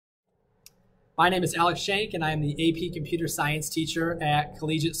My name is Alex Schenk, and I am the AP Computer Science teacher at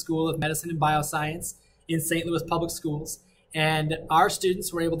Collegiate School of Medicine and Bioscience in St. Louis Public Schools. And our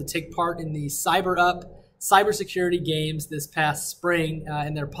students were able to take part in the CyberUp cybersecurity games this past spring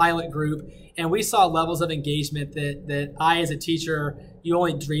in their pilot group. And we saw levels of engagement that I, as a teacher, you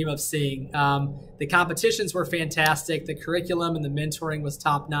only dream of seeing. The competitions were fantastic. The curriculum and the mentoring was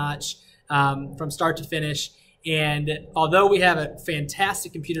top-notch from start to finish. And although we have a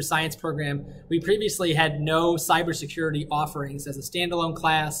fantastic computer science program, we previously had no cybersecurity offerings as a standalone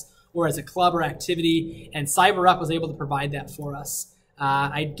class or as a club or activity, and CyberUp was able to provide that for us.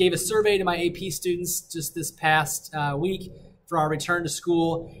 I gave a survey to my AP students just this past week for our return to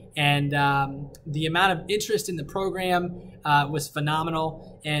school, and the amount of interest in the program was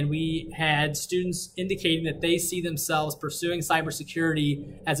phenomenal, and we had students indicating that they see themselves pursuing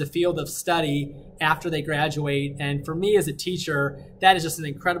cybersecurity as a field of study after they graduate. And for me as a teacher, that is just an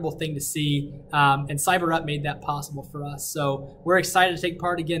incredible thing to see, and CyberUp made that possible for us. So we're excited to take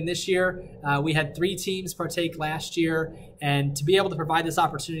part again this year. We had 3 teams partake last year, and to be able to provide this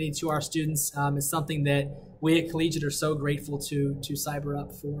opportunity to our students is something that we at Collegiate are so grateful to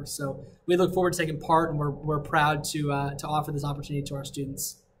CyberUp for. So we look forward to taking part, and we're proud to offer this opportunity to our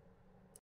students.